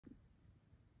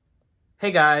Hey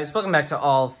guys, welcome back to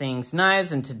All Things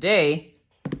Knives, and today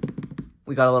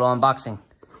we got a little unboxing.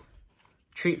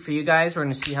 Treat for you guys, we're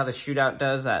going to see how the shootout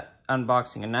does at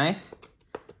unboxing a knife.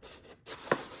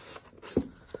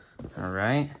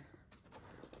 Alright.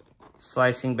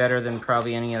 Slicing better than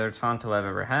probably any other Tonto I've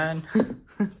ever had.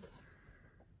 Put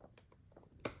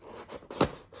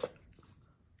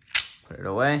it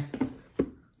away.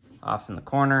 Off in the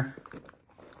corner.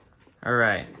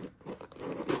 Alright.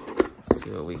 Let's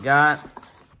see what we got.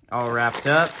 All wrapped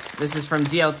up. This is from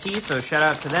DLT, so shout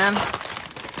out to them.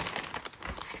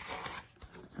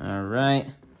 Alright.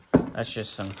 That's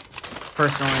just some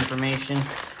personal information.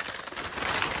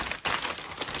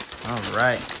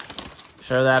 Alright.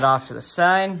 Show that off to the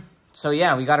side. So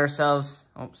yeah, we got ourselves...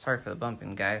 Oh, sorry for the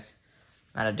bumping, guys.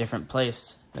 I'm at a different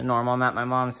place than normal. I'm at my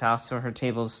mom's house, so her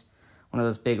table's one of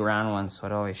those big round ones, so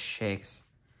it always shakes.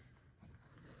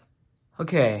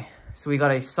 Okay, so we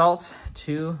got a Salt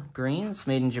 2 greens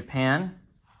made in Japan.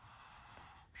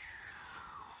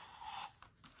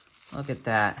 Look at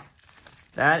that.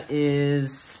 That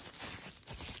is...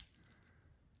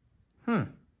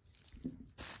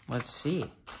 Let's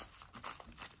see.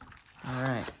 All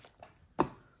right.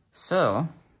 So...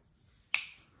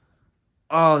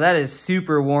 Oh, that is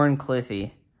super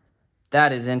Warncliffy.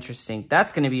 That is interesting.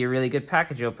 That's going to be a really good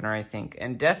package opener, I think.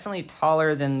 And definitely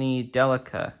taller than the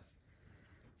Delica.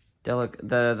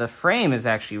 The frame is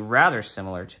actually rather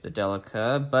similar to the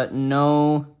Delica, but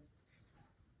no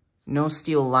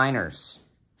steel liners.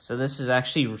 So this is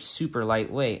actually super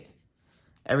lightweight.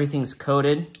 Everything's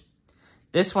coated.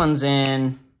 This one's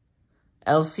in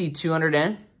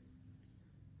LC200N.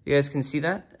 You guys can see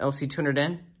that?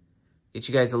 LC200N. Get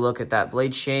you guys a look at that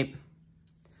blade shape.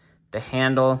 The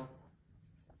handle.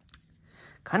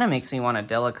 Kind of makes me want a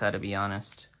Delica, to be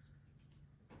honest.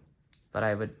 But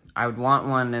I would want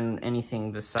one in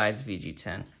anything besides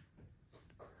VG10.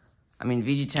 I mean,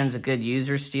 VG10's a good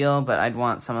user steel, but I'd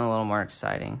want something a little more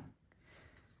exciting.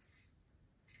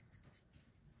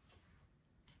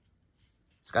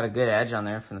 It's got a good edge on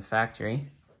there from the factory.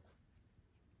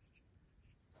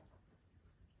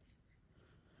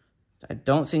 I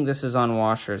don't think this is on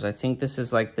washers. I think this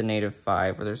is like the Native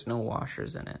 5 where there's no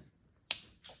washers in it.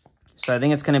 So I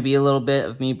think it's going to be a little bit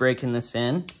of me breaking this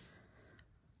in.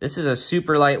 This is a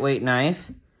super lightweight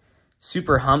knife,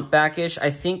 super humpback-ish. I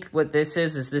think what this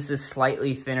is this is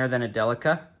slightly thinner than a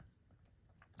Delica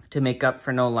to make up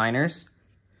for no liners.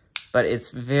 But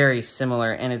it's very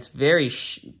similar, and it's very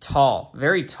tall,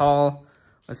 very tall.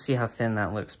 Let's see how thin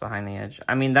that looks behind the edge.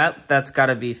 I mean, that's got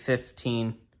to be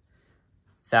 15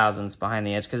 thousandths behind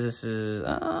the edge, because this is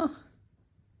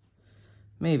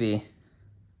maybe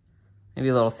a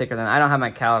little thicker than... I don't have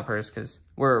my calipers, because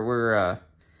we're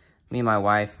me and my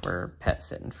wife were pet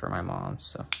sitting for my mom,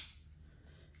 so.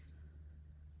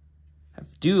 I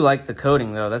do like the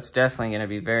coating, though. That's definitely going to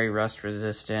be very rust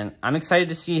resistant. I'm excited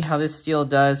to see how this steel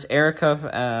does.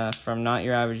 Erica from Not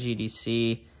Your Average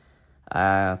EDC,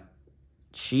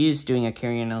 she's doing a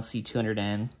Carrion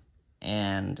LC200N,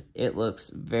 and it looks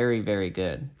very, very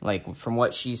good. Like, from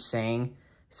what she's saying,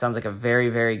 it sounds like a very,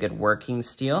 very good working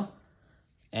steel.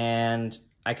 And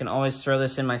I can always throw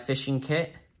this in my fishing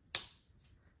kit.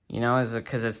 You know,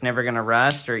 because it's never going to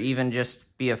rust, or even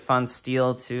just be a fun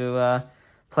steel to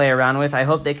play around with. I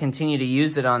hope they continue to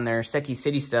use it on their Seki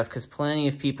City stuff, because plenty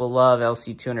of people love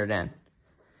LC200N.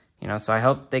 You know, so I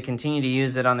hope they continue to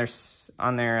use it on their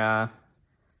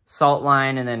Salt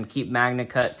line, and then keep Magna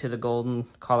Cut to the Golden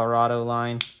Colorado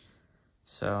line.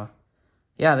 So,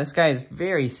 yeah, this guy is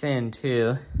very thin,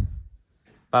 too.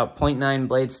 About 0.9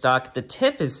 blade stock. The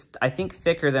tip is, I think,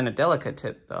 thicker than a Delica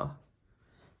tip, though.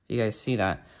 You guys see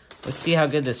that? Let's see how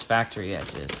good this factory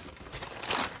edge is.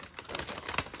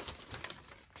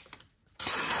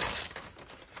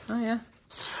 Oh, yeah.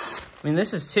 I mean,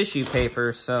 this is tissue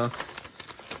paper, so...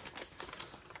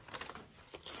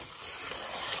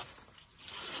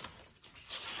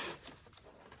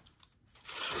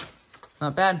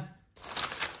 Not bad.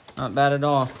 Not bad at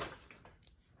all.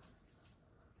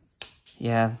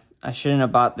 Yeah, I shouldn't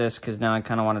have bought this, because now I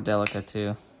kind of want a Delica,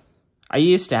 too. I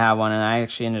used to have one, and I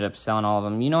actually ended up selling all of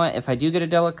them. You know what? If I do get a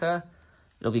Delica,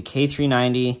 it'll be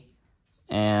K390,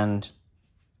 and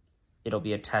it'll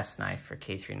be a test knife for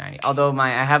K390. Although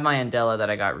I have my Andela that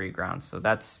I got reground, so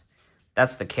that's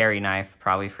the carry knife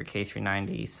probably for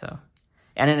K390. So,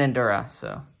 and an Endura.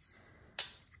 So,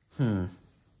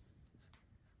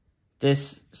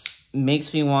 this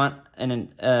makes me want a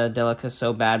Delica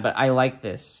so bad, but I like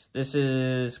this. This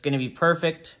is going to be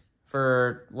perfect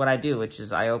for what I do, which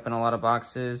is I open a lot of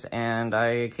boxes and I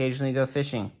occasionally go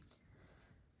fishing.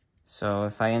 So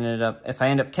if I end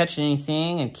up catching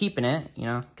anything and keeping it, you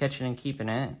know, catching and keeping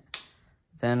it,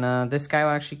 then this guy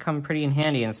will actually come pretty in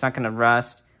handy, and it's not going to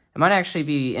rust. It might actually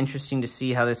be interesting to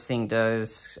see how this thing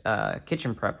does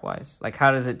kitchen prep wise. Like,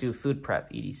 how does it do food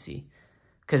prep EDC?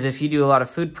 Because if you do a lot of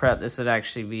food prep, this would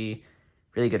actually be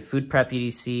really good food prep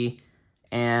EDC.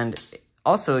 And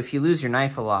also, if you lose your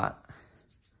knife a lot,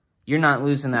 you're not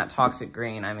losing that toxic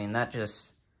grain. I mean, that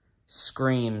just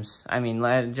screams. I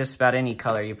mean, just about any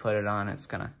color you put it on, it's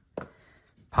going to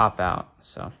pop out.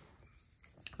 So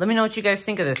let me know what you guys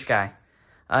think of this guy.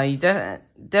 You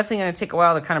definitely going to take a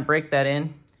while to kind of break that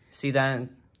in. See that? I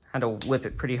had to whip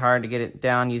it pretty hard to get it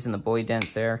down using the boy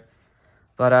dent there.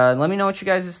 But let me know what you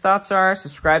guys' thoughts are.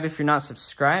 Subscribe if you're not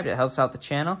subscribed. It helps out the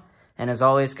channel. And as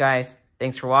always, guys,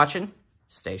 thanks for watching.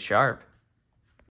 Stay sharp.